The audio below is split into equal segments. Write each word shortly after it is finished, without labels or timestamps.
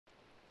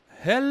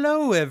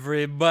Hello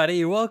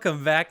everybody,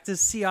 welcome back to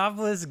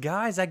Seaopolis.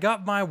 Guys, I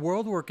got my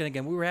world working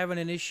again. We were having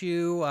an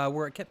issue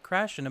where it kept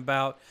crashing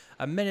about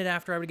a minute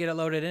after I would get it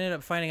loaded. I ended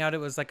up finding out it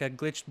was like a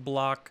glitched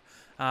block.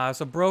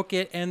 So broke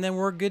it and then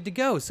we're good to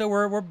go. So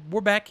we're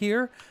back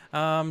here.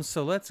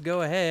 So let's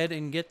go ahead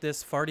and get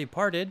this farty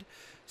parted.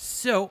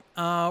 So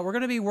we're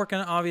going to be working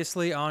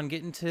obviously on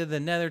getting to the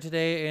Nether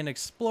today and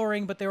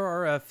exploring, but there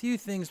are a few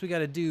things we got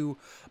to do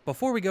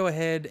before we go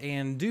ahead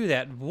and do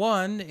that.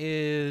 One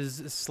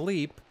is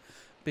sleep,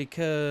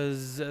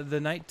 because the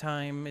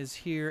nighttime is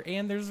here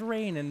and there's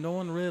rain and no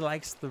one really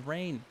likes the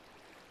rain.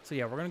 So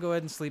yeah, we're gonna go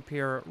ahead and sleep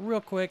here real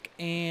quick,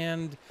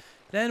 and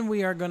then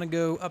we are gonna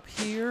go up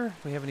here.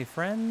 Do we have any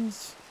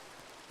friends?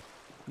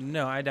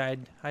 No, I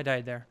died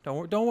there.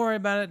 Don't worry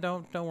about it.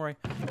 Don't worry.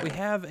 We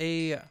have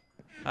a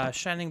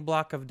shining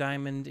block of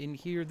diamond in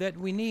here that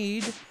we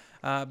need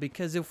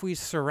because if we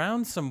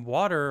surround some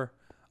water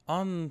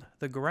on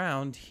the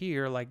ground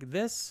here like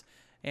this,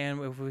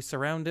 and if we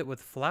surround it with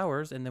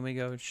flowers and then we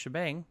go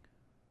shebang.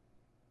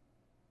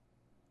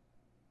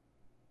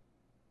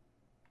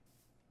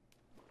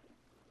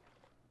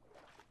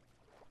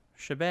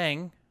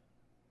 Shebang.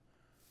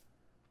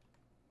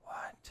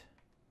 What?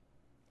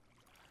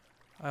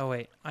 Oh,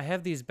 wait. I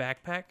have these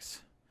backpacks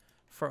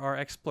for our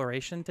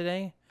exploration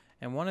today,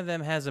 and one of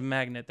them has a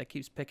magnet that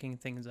keeps picking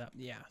things up.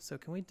 Yeah, so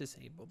can we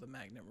disable the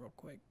magnet real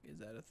quick? Is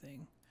that a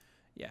thing?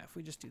 Yeah, if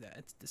we just do that,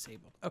 it's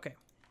disabled. Okay.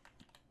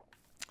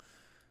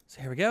 So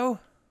here we go.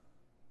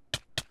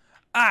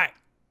 All right.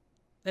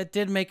 That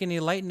didn't make any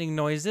lightning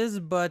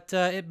noises, but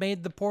it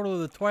made the portal of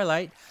the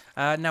twilight.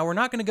 Now, we're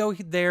not going to go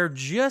there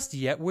just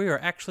yet. We are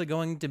actually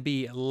going to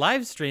be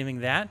live streaming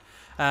that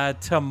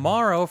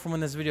tomorrow from when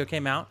this video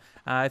came out.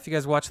 If you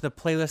guys watch the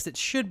playlist, it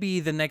should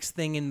be the next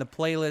thing in the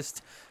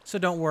playlist, so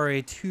don't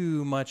worry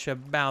too much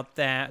about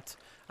that.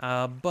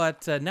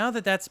 But now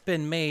that that's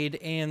been made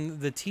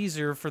and the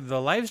teaser for the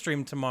live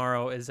stream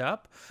tomorrow is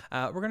up,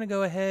 we're going to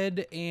go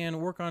ahead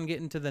and work on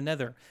getting to the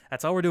Nether.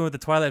 That's all we're doing with the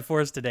Twilight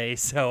Forest today,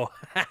 so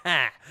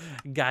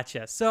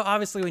gotcha. So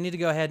obviously we need to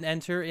go ahead and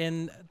enter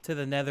into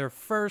the Nether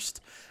first,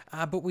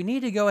 but we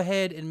need to go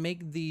ahead and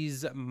make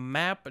these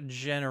map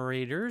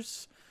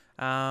generators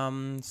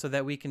so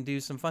that we can do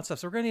some fun stuff.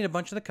 So we're going to need a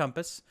bunch of the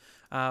compass,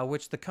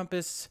 which the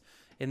compass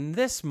in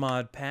this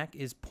mod pack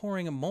is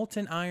pouring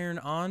molten iron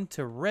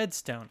onto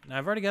redstone. Now,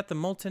 I've already got the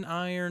molten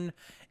iron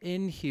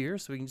in here,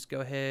 so we can just go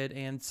ahead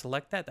and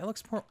select that. That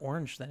looks more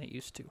orange than it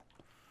used to.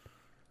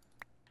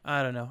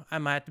 I don't know. I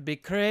might be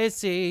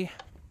crazy.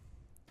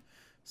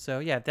 So,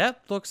 yeah,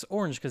 that looks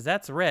orange because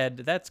that's red.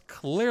 That's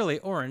clearly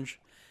orange.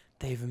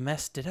 They've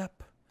messed it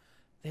up.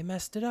 They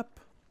messed it up.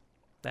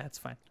 That's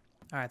fine.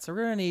 All right, so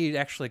we're going to need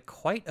actually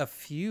quite a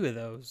few of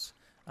those.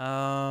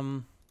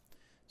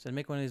 So to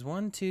make one of these,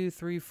 1, 2,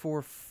 3,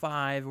 4,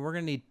 5. We're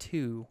gonna need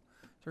 2,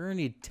 so we're gonna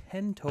need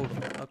 10 total.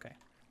 Okay,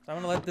 so I'm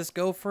gonna let this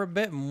go for a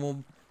bit, and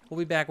we'll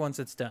be back once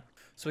it's done.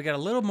 So we got a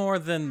little more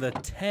than the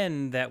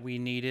 10 that we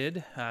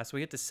needed. So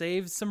we get to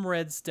save some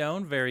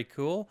redstone. Very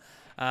cool.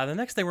 The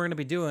next thing we're gonna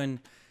be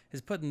doing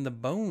is putting the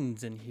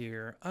bones in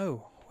here.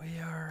 Oh,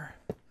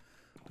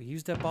 we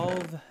used up all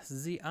of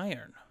the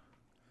iron.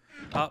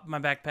 Oh, my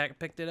backpack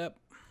picked it up.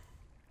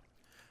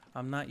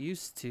 I'm not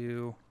used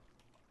to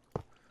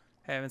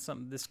having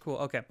something this cool.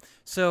 Okay,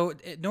 so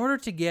in order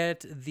to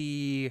get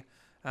the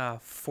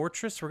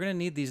fortress, we're gonna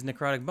need these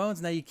necrotic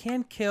bones. Now you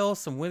can kill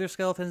some wither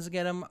skeletons to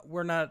get them.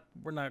 We're not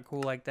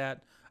cool like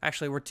that.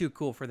 Actually, we're too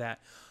cool for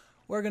that.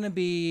 We're gonna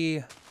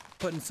be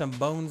putting some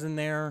bones in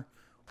there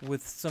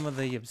with some of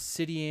the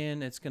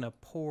obsidian. It's gonna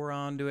pour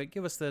onto it.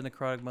 Give us the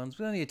necrotic bones.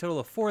 We're gonna need a total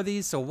of 4 of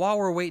these. So while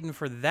we're waiting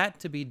for that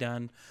to be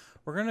done,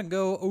 we're gonna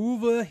go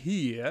over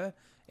here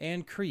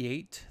and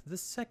create the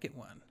second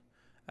one.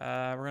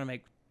 We're gonna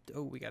make.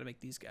 Oh, we got to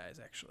make these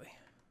guys, actually.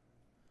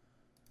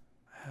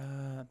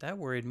 That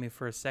worried me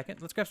for a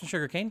second. Let's grab some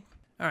sugar cane.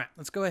 All right,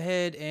 let's go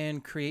ahead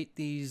and create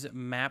these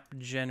map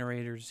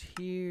generators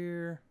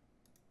here.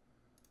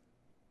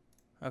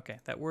 Okay,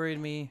 that worried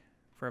me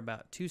for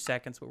about 2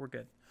 seconds, but we're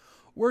good.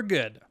 We're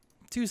good.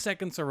 2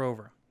 seconds are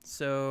over.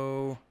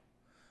 So,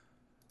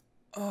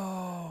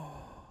 oh,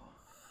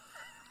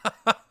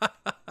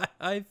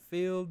 I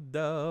feel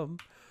dumb.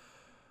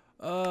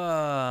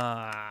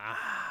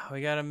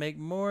 We gotta make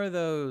more of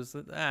those.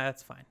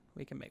 That's fine.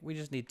 We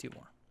just need 2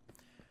 more.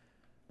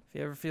 If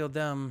you ever feel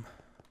dumb,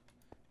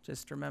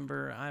 just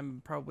remember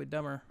I'm probably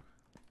dumber.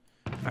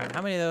 All right,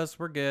 how many of those?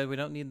 We're good. We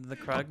don't need the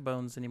necrotic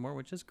bones anymore,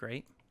 which is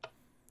great.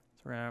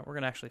 So we're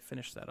gonna actually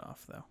finish that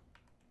off though.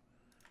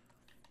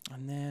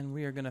 And then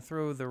we are gonna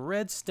throw the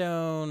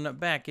redstone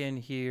back in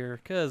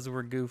here because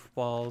we're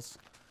goofballs.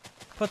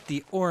 Put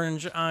the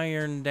orange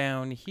iron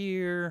down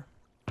here.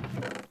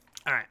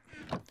 All right.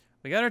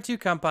 We got our 2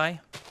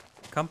 compasses,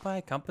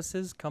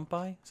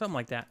 something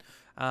like that.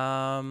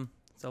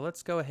 So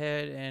let's go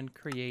ahead and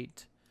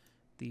create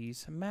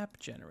these map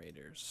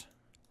generators.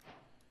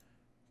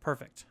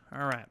 Perfect.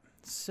 All right.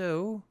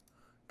 So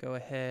go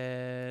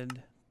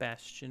ahead,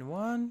 Bastion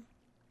 1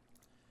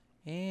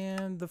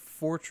 and the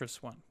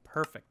Fortress one.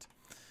 Perfect.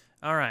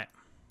 All right.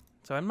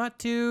 So I'm not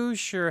too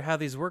sure how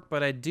these work,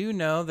 but I do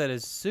know that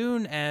as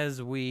soon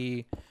as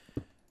we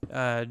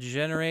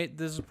generate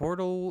this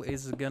portal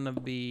is gonna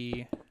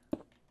be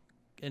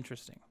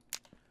interesting.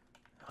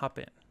 Hop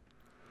in.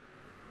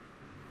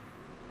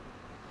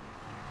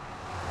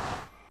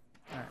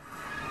 Alright.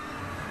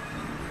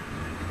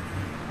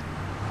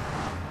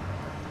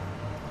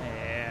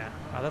 Yeah.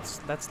 Oh,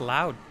 that's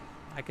loud.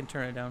 I can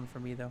turn it down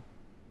for me though.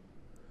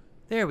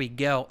 There we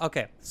go.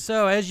 Okay,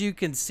 so as you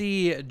can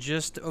see,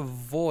 just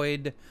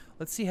avoid.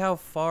 Let's see how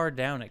far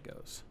down it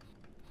goes.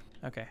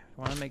 Okay, I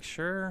want to make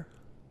sure.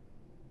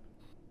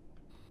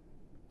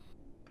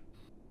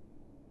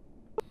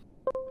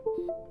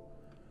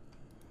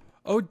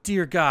 Oh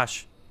dear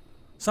gosh.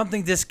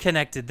 Something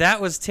disconnected.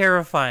 That was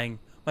terrifying.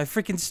 My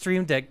freaking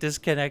stream deck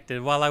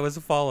disconnected while I was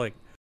falling.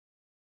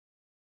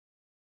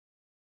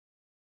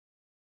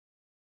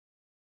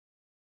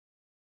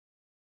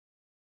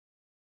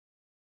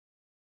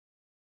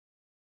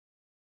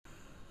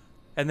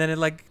 And then it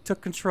like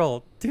took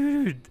control.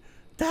 Dude,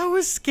 that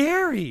was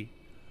scary.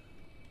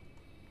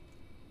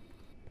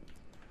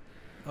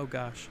 Oh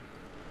gosh.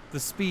 The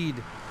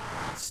speed.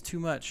 It's too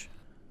much.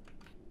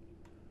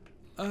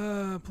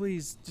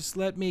 Please, just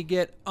let me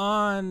get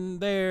on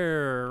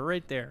there.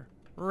 Right there.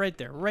 Right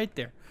there. Right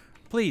there.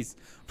 Please.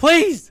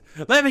 Please!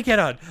 Let me get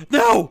on.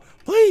 No!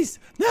 Please!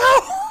 No!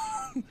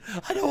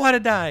 I don't want to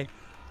die.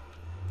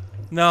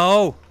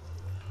 No.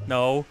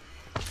 No.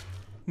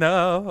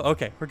 No.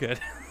 Okay, we're good.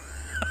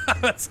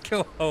 Let's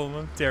go home.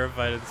 I'm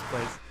terrified of this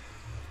place.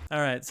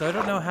 Alright, so I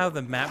don't know how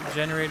the map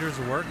generators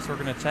work, so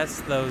we're going to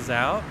test those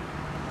out.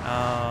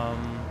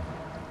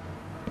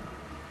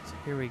 So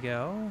here we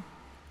go.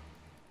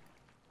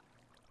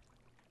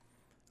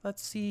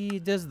 Let's see,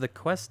 does the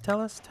quest tell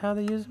us how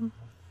to use them?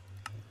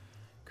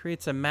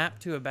 Creates a map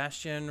to a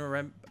bastion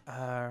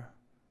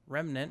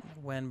remnant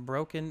when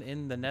broken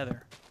in the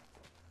Nether.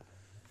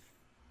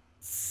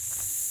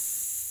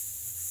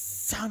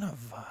 Son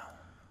of a...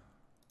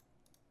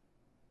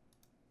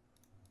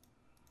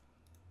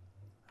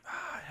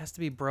 It has to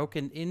be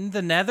broken in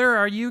the Nether?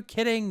 Are you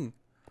kidding?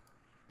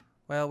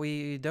 Well,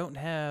 we don't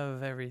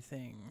have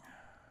everything.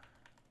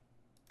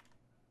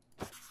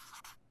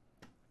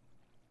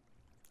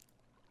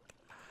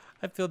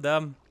 I feel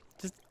dumb.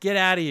 Just get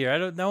out of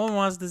here. No one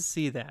wants to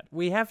see that.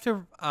 We have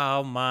to,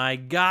 oh my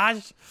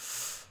gosh.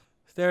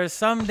 There are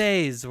some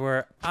days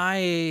where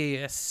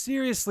I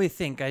seriously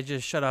think I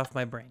just shut off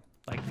my brain.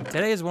 Like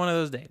today is one of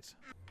those days.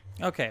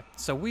 Okay,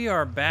 so we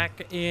are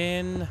back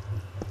in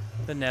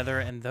the Nether,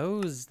 and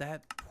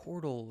that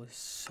portal is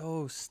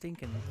so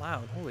stinking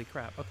loud. Holy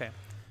crap. Okay,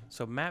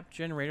 so map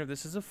generator,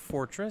 this is a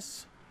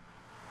fortress.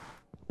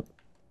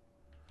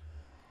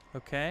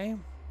 Okay,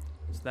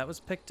 so that was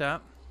picked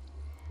up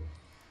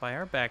by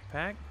our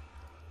backpack.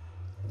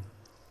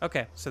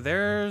 Okay, so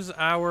there's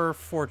our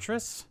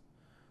fortress.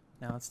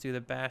 Now let's do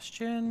the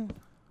bastion.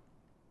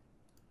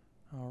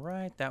 All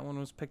right, that one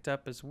was picked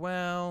up as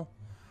well.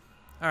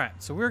 All right,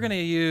 so we're gonna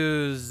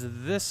use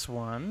this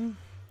one,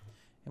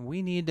 and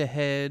we need to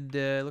head,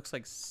 looks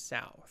like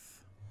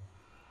south.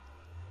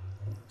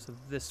 So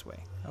this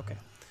way, okay.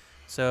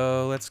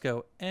 So let's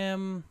go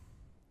M,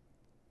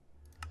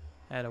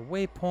 add a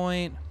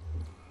waypoint.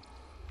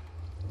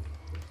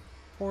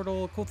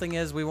 Portal. Cool thing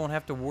is we won't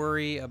have to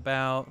worry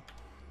about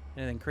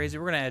anything crazy.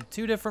 We're gonna add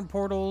 2 different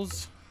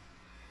portals.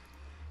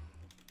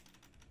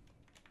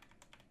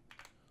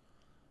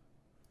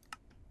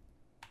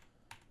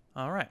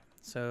 All right,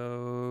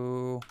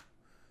 so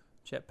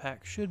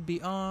jetpack should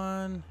be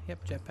on.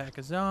 Yep, jetpack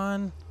is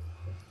on.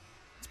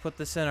 Let's put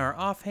this in our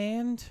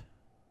offhand,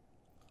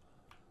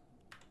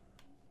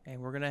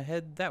 and we're gonna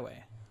head that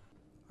way.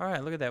 All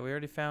right, look at that. We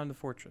already found the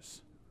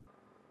fortress.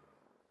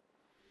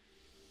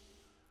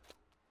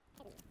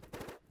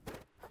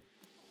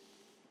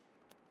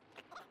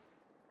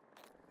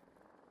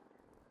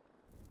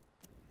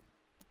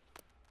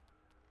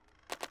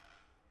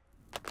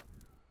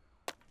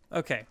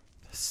 Okay,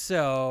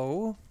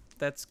 so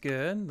that's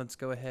good. Let's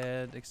go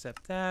ahead,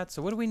 accept that.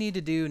 So what do we need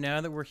to do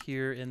now that we're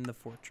here in the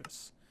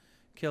fortress?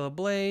 Kill a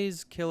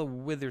blaze, kill a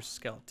wither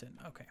skeleton.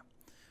 Okay,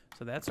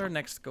 so that's our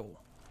next goal.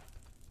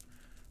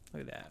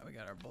 Look at that. We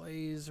got our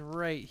blaze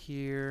right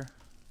here.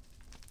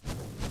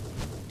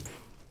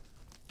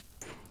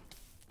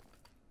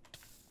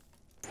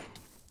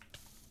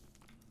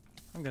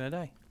 I'm gonna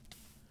die.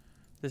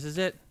 This is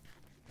it.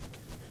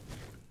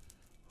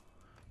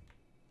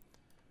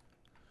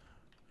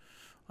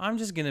 I'm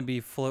just gonna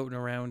be floating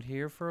around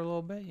here for a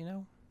little bit, you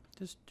know,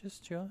 just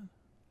chilling.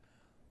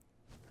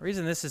 The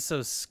reason this is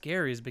so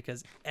scary is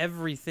because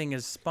everything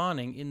is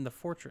spawning in the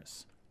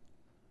fortress.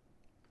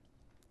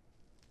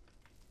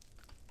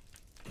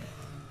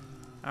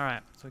 All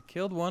right, so I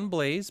killed one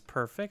blaze,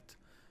 perfect.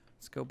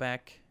 Let's go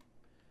back.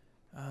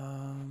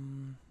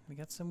 We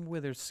got some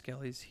wither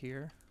skellies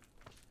here.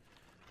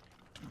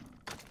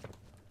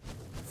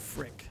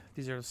 Frick,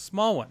 these are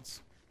small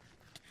ones.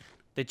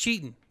 They're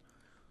cheating.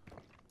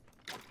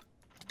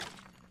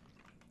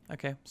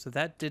 Okay, so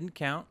that didn't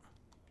count.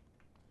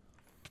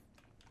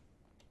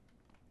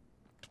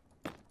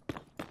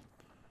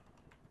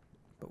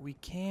 But we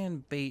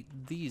can bait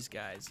these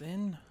guys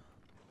in.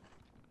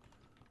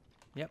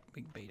 Yep,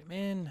 we can bait them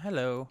in.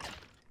 Hello.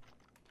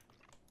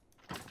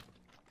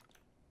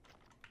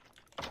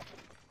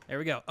 There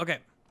we go. Okay.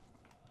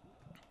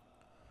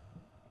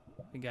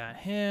 We got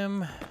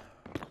him.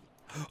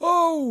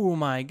 Oh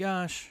my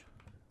gosh.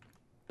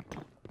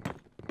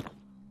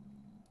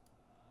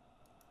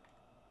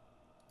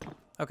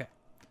 Okay.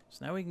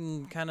 So now we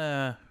can kind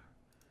of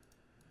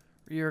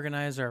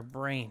reorganize our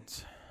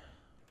brains.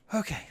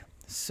 Okay.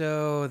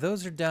 So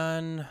those are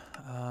done.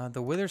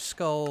 The wither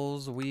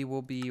skulls we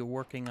will be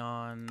working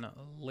on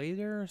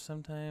later.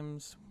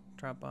 Sometimes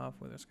drop off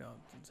wither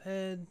skeleton's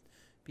head.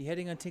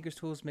 Beheading on Tinker's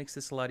tools makes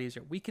this a lot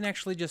easier. We can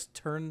actually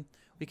just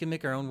we can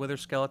make our own wither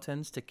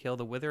skeletons to kill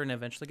the wither and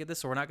eventually get this.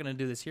 So we're not going to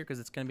do this here because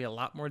it's going to be a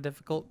lot more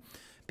difficult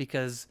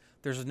because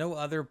there's no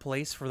other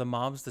place for the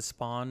mobs to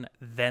spawn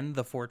than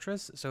the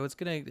fortress. So it's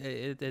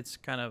it's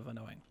kind of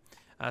annoying.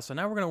 So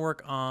now we're going to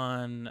work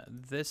on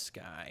this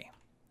guy.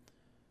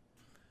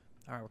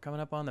 All right, we're coming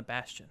up on the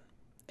bastion.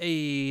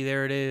 Hey,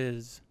 there it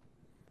is.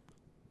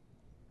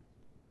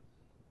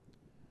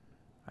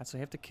 All right, so we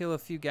have to kill a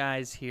few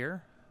guys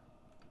here.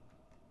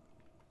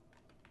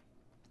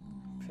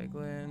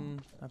 Piglin,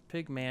 a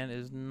pigman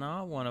is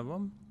not one of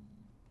them.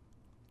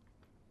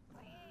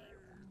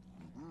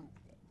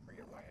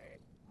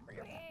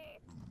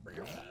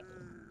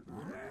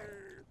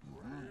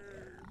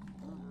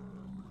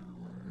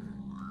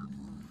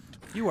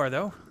 You are,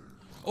 though.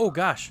 Oh,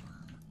 gosh.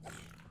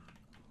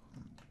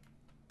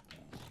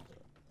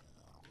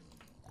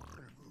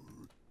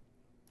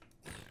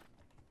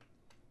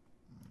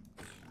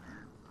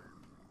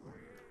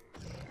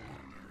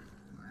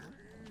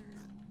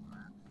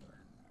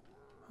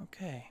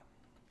 Okay.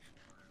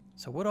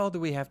 So what all do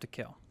we have to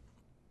kill?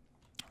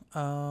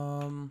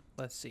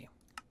 Let's see.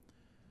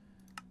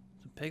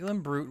 So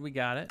piglin brute, we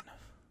got it.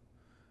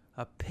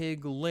 A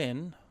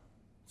piglin.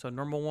 So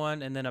normal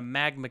one, and then a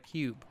magma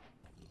cube.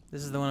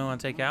 This is the one I want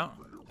to take out.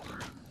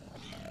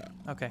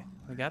 Okay,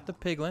 we got the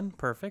piglin.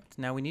 Perfect.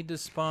 Now we need to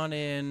spawn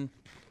in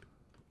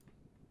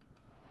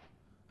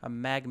a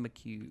magma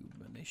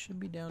cube. And they should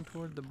be down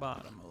toward the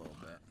bottom a little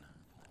bit.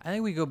 I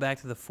think we go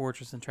back to the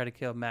fortress and try to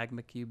kill a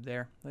magma cube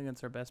there. I think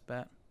that's our best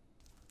bet.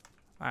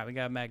 All right, we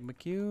got a magma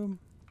cube.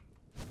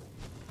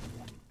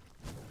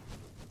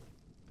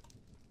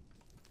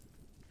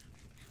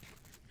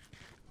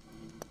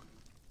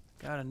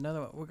 Got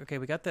another one. Okay,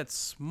 we got that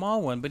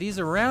small one, but he's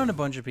around a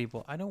bunch of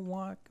people. I don't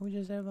want. Can we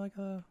just have like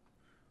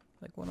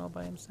one all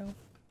by himself?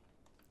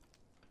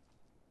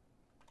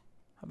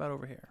 How about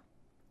over here?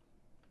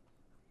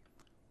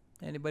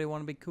 Anybody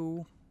want to be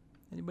cool?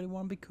 Anybody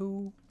want to be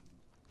cool?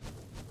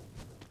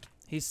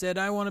 He said,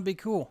 I want to be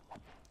cool.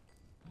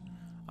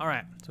 All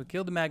right, so we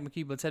killed the magma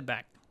cube. Let's head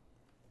back.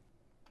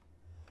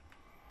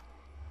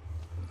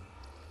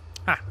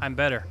 Ha, I'm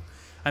better.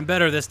 I'm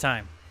better this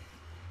time.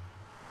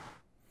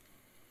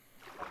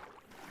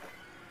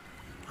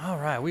 All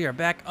right, we are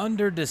back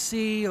under the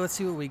sea. Let's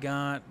see what we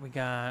got. We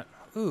got,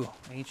 ooh,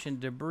 ancient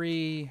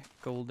debris,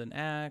 golden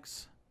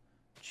axe,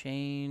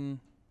 chain,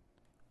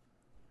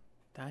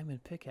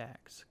 diamond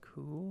pickaxe.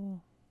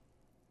 Cool.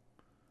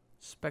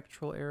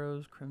 Spectral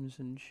arrows,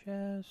 crimson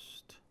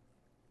chest.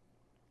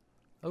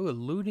 Oh, a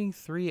looting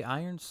 3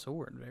 iron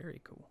sword. Very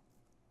cool.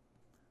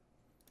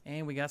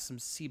 And we got some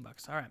sea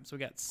bucks. All right, so we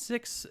got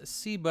 6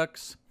 sea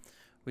bucks.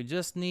 We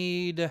just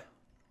need,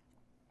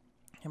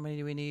 how many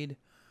do we need?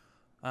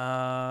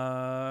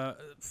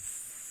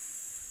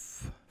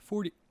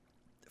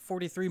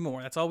 43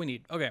 more. That's all we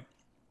need. Okay.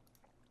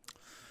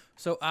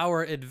 So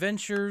our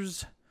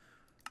adventures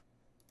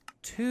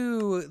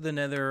to the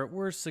Nether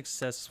were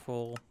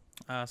successful.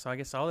 So I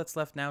guess all that's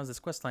left now is this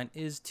questline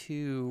is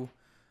to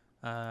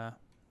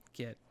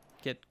get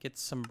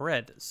some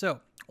bread. So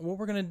what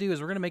we're gonna do is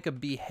we're gonna make a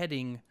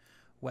beheading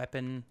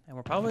weapon, and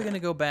we're probably gonna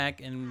go back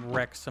and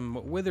wreck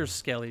some wither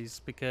skellies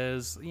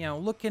because, you know,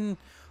 looking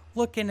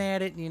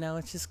at it, you know,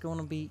 it's just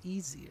gonna be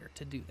easier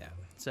to do that.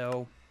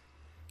 So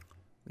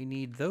we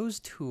need those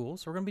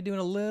tools. We're gonna be doing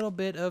a little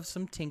bit of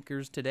some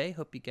tinkers today.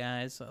 Hope you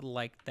guys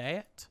like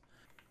that.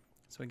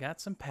 So we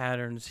got some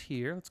patterns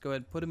here. Let's go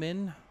ahead and put them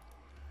in.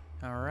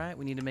 All right,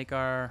 we need to make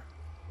the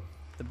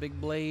big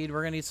blade.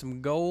 We're gonna need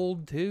some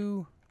gold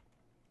too.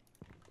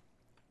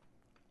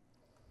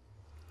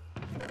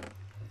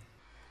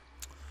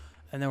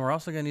 And then we're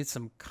also gonna need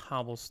some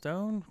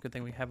cobblestone. Good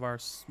thing we have our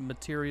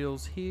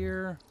materials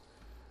here.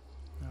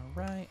 All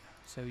right,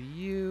 so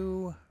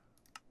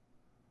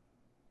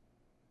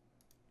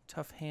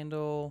tough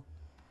handle.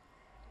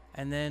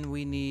 And then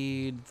we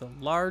need the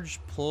large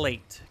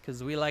plate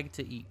because we like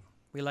to eat.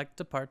 We like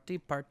to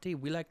party,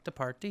 we like to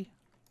party.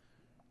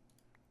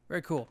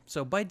 Very cool.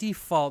 So by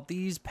default,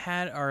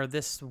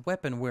 this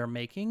weapon we're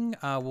making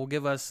will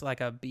give us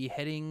like a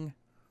beheading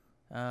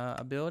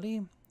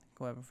ability.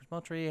 Go ahead for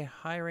smeltery,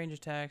 high range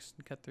attacks,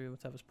 cut through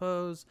with toughest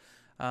pose.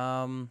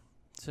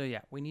 So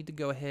yeah, we need to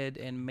go ahead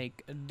and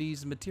make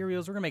these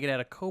materials. We're gonna make it out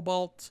of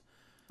cobalt,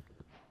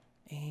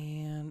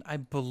 and I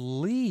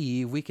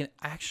believe we can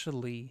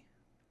actually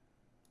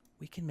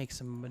We can make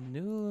some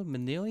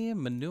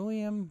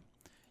manilium.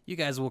 You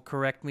guys will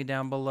correct me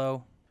down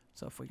below.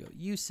 So if we go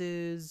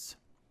uses,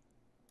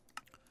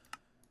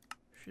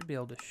 should be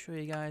able to show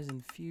you guys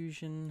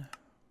infusion,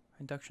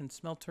 induction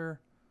smelter.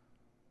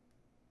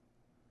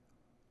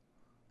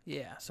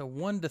 Yeah, so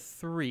 1 to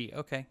 3.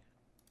 Okay.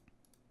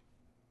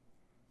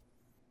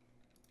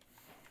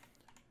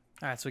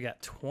 All right, so we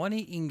got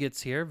 20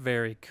 ingots here.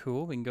 Very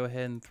cool. We can go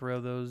ahead and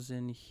throw those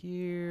in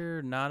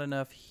here. Not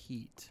enough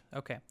heat.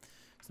 Okay.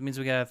 So that means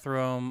we got to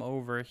throw them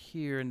over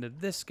here into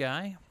this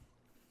guy.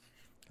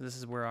 This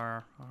is where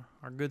our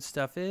good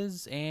stuff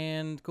is.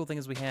 And cool thing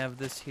is we have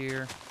this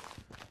here.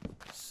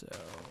 So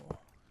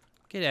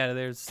get out of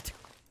there.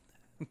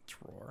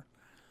 Drawer.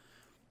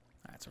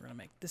 All right, so we're going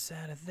to make this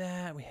out of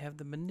that. We have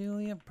the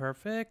manilium.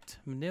 Perfect.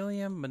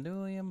 Manilium.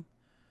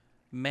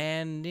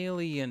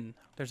 Manilian.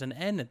 There's an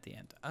N at the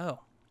end. Oh,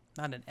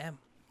 not an M.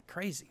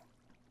 Crazy.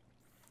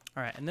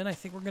 All right, and then I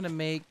think we're going to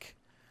make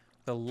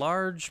the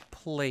large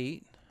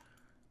plate.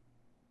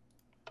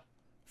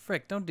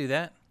 Frick, don't do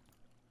that.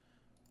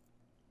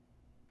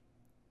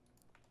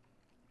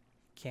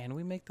 Can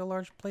we make the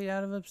large plate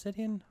out of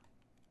obsidian?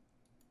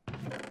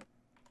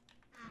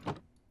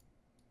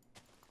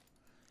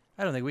 I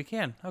don't think we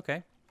can.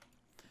 Okay.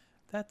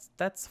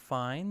 That's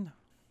fine.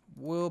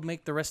 We'll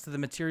make the rest of the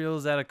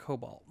materials out of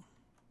cobalt.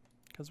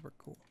 Because we're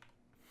cool.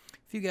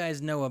 If you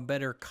guys know a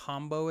better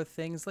combo of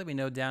things, let me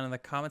know down in the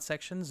comment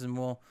sections, and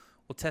we'll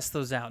test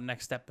those out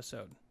next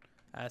episode.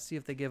 See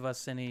if they give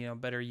us any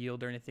better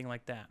yield or anything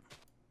like that.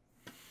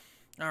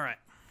 All right.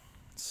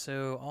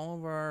 So all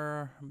of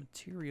our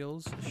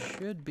materials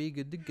should be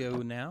good to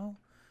go now.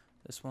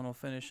 This one will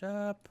finish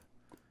up.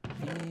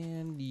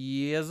 And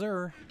yes,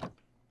 sir.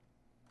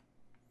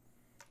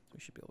 We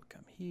should be able to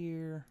come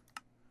here.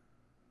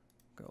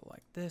 Go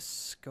like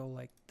this. Go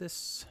like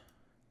this.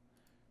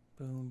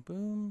 Boom,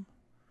 boom.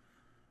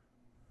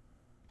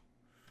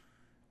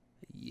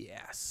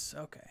 Yes,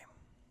 okay.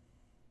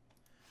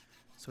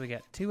 So we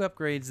got 2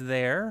 upgrades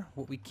there.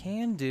 What we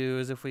can do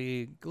is if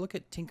we look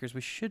at Tinkers,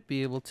 we should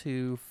be able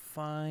to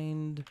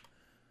find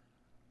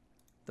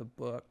the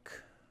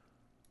book.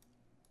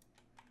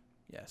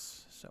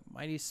 Yes, so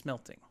Mighty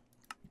Smelting.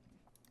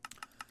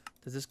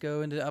 Does this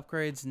go into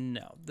upgrades?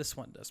 No, this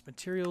one does.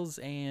 Materials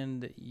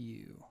and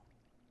you.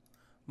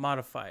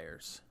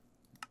 Modifiers.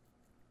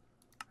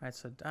 All right,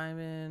 so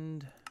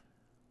diamond.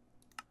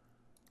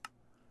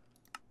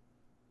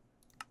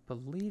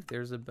 Believe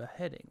there's a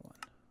beheading one.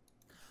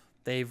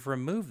 They've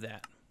removed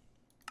that.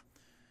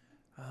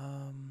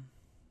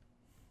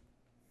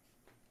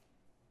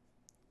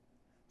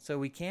 So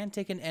we can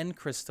take an end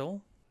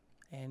crystal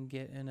and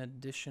get an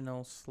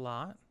additional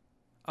slot.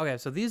 Okay,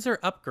 so these are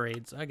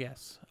upgrades, I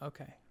guess.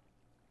 Okay.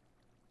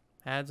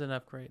 Adds an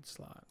upgrade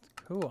slot.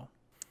 Cool.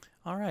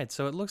 All right,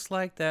 so it looks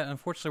like that,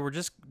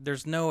 unfortunately,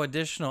 there's no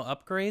additional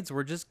upgrades.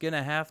 We're just going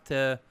to have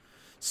to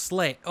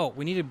slay. Oh,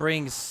 we need to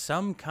bring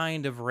some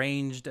kind of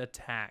ranged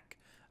attack.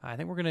 I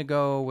think we're going to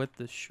go with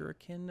the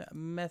shuriken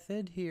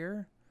method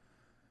here.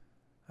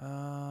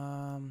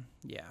 Yeah,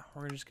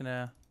 we're just going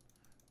to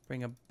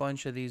bring a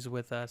bunch of these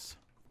with us.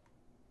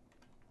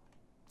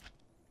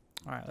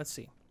 All right, let's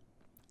see.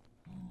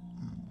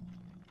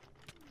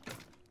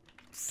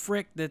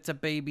 Frick, that's a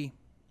baby.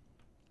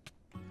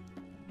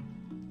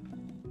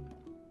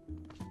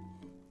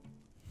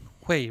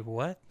 Wait,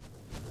 what?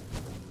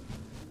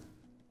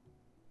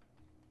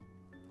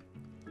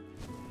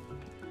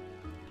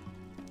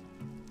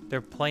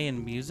 They're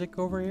playing music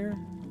over here?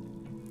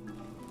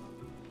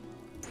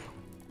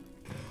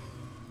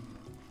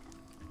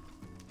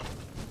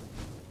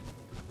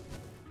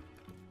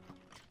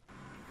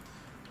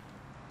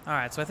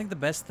 Alright, so I think the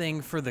best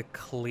thing for the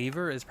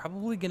cleaver is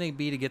probably going to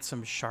be to get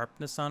some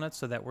sharpness on it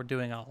so that we're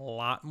doing a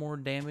lot more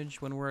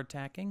damage when we're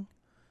attacking.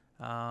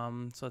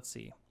 So let's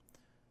see.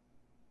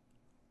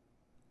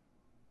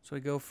 So we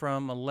go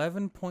from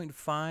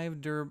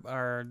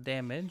 11.5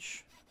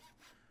 damage,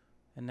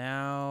 and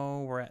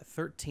now we're at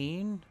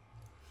 13.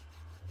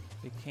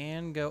 We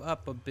can go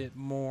up a bit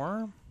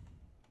more.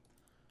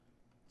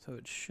 So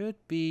it should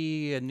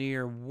be a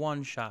near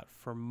one-shot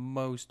for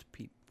most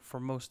people, for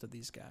most of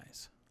these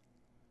guys.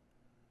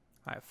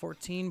 All right,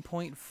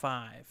 14.5. All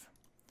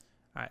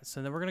right,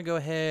 so then we're going to go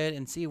ahead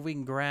and see if we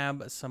can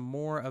grab some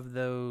more of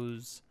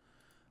those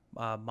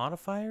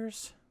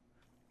modifiers.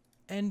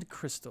 End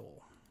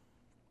crystal.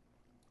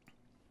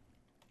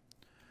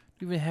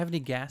 Do we have any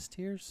gas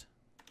tiers?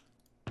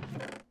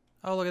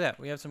 Oh, look at that.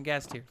 We have some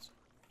gas tiers.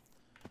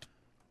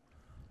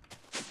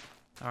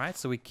 All right,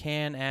 so we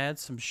can add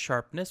some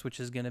sharpness, which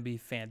is going to be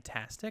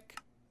fantastic.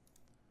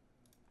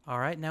 All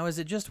right, now is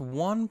it just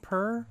one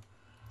per?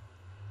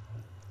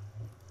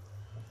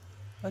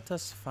 Let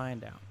us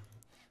find out.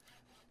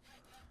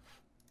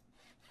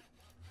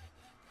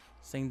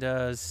 This thing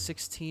does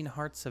 16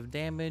 hearts of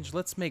damage.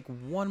 Let's make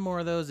one more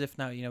of those. If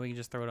not, we can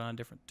just throw it on a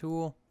different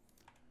tool.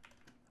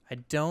 I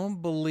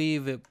don't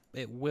believe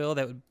it will.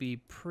 That would be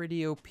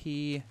pretty OP.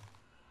 Yeah.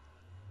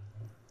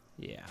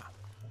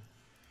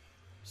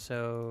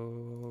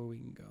 So we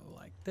can go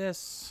like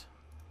this.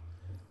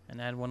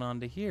 and add one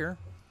onto here.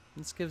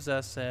 This gives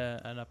us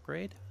an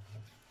upgrade.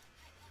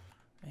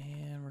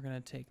 And we're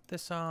going to take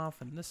this off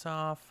and this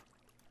off.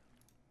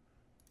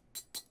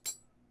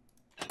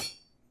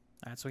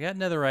 Alright, so we got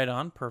netherite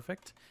on.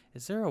 Perfect.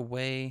 Is there a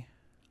way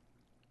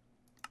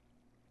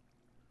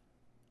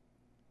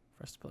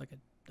for us to put like an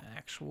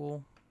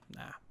actual...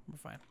 Nah, we're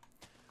fine.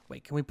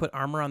 Wait, can we put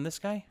armor on this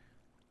guy?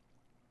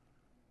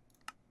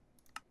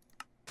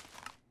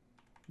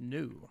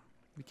 No.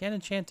 We can't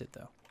enchant it,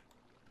 though.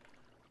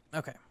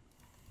 Okay.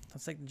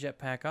 Let's take the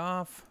jetpack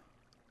off.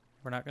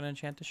 We're not going to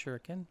enchant the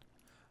shuriken.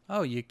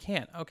 Oh, you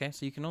can't. Okay,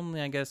 so you can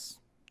only, I guess,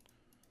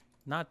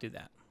 not do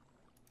that.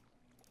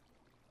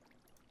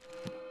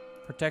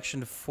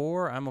 Protection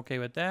 4, I'm okay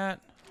with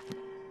that.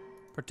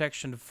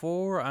 Protection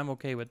 4, I'm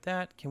okay with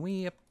that. Can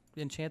we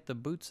enchant the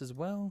boots as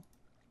well?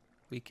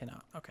 We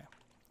cannot. Okay.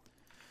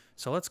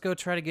 So let's go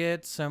try to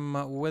get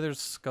some wither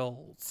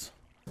skulls.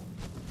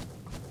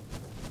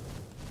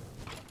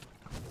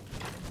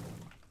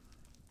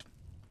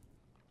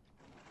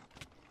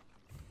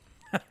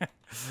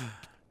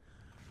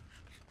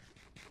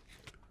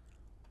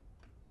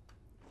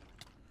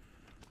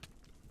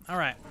 All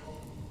right.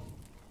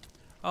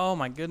 Oh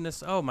my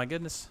goodness. Oh my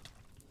goodness.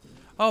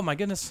 Oh my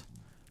goodness.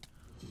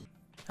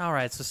 All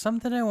right, so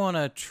something I want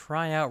to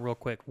try out real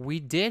quick.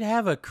 We did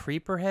have a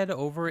creeper head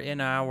over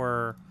in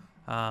our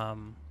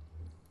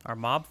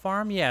mob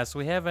farm. Yeah, so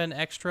we have an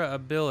extra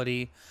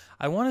ability.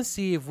 I want to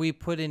see if we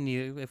put in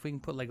if we can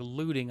put like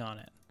looting on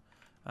it,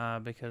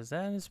 because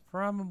that is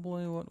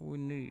probably what we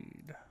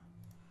need.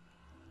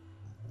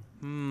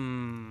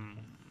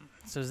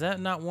 So is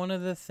that not one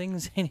of the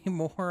things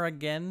anymore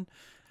again?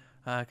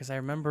 Because I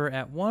remember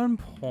at one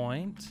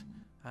point,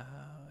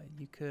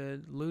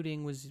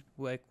 looting was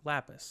like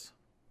lapis.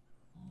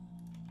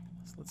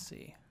 So let's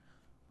see.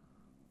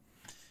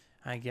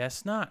 I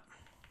guess not.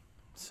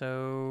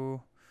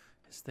 So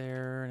is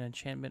there an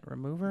enchantment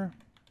remover?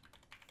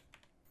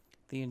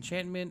 The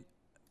enchantment,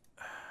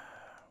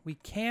 we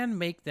can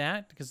make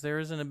that because there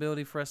is an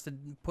ability for us to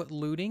put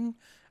looting.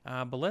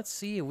 But let's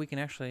see if we can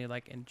actually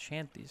like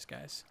enchant these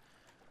guys.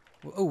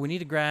 Oh, we need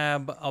to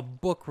grab a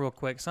book real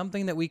quick.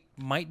 Something that we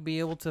might be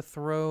able to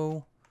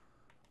throw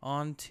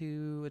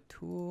onto a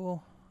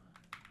tool.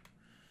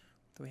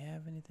 Do we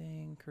have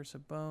anything? Curse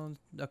of Bones.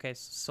 Okay,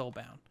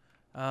 soulbound.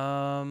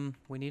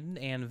 We need an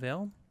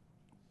anvil.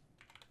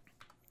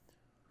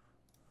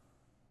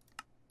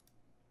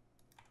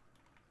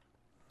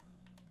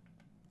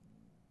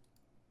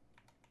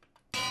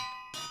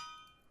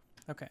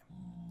 Okay.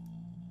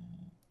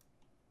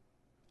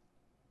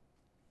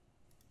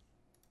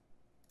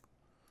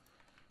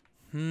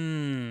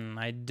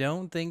 I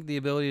don't think the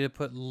ability to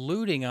put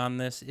looting on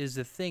this is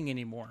a thing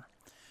anymore.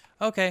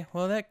 Okay,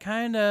 well that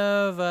kind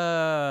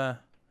of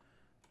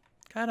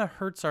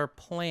hurts our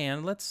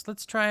plan. Let's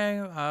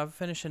try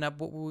finishing up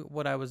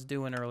what I was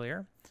doing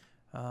earlier.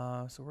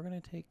 So we're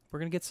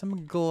gonna get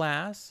some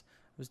glass.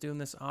 I was doing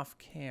this off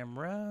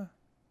camera.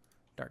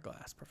 Dark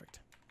glass, perfect.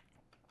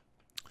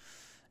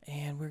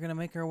 And we're gonna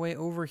make our way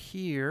over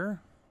here.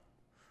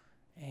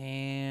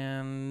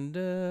 And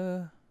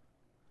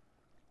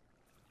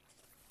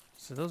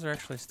so those are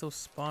actually still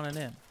spawning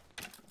in.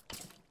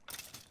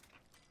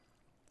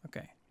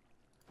 Okay.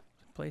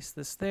 Place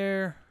this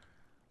there.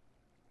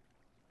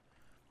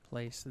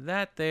 Place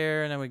that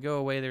there, and then we go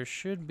away. There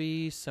should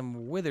be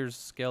some wither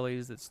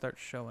skellies that start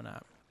showing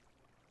up.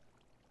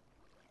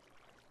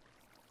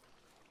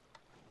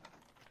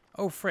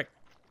 Oh, frick.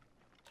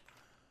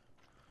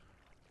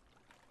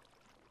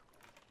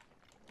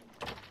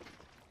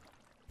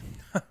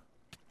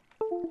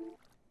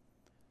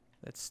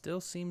 That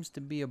still seems to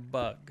be a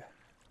bug.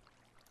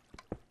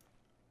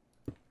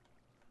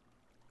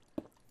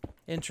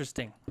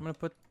 Interesting. I'm going to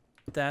put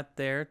that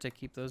there to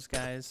keep those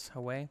guys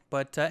away.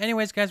 But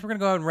anyways, guys, we're going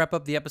to go ahead and wrap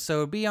up the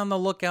episode. Be on the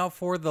lookout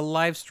for the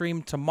live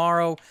stream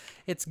tomorrow.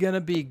 It's going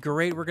to be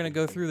great. We're going to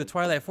go through the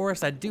Twilight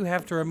Forest. I do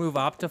have to remove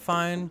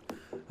Optifine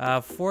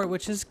for it,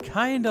 which is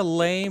kind of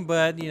lame,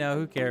 but, you know,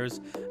 who cares?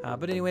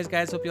 But anyways,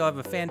 guys, hope you all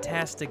have a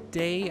fantastic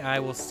day. I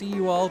will see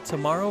you all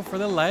tomorrow for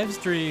the live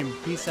stream.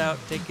 Peace out.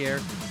 Take care.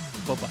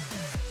 Bye-bye.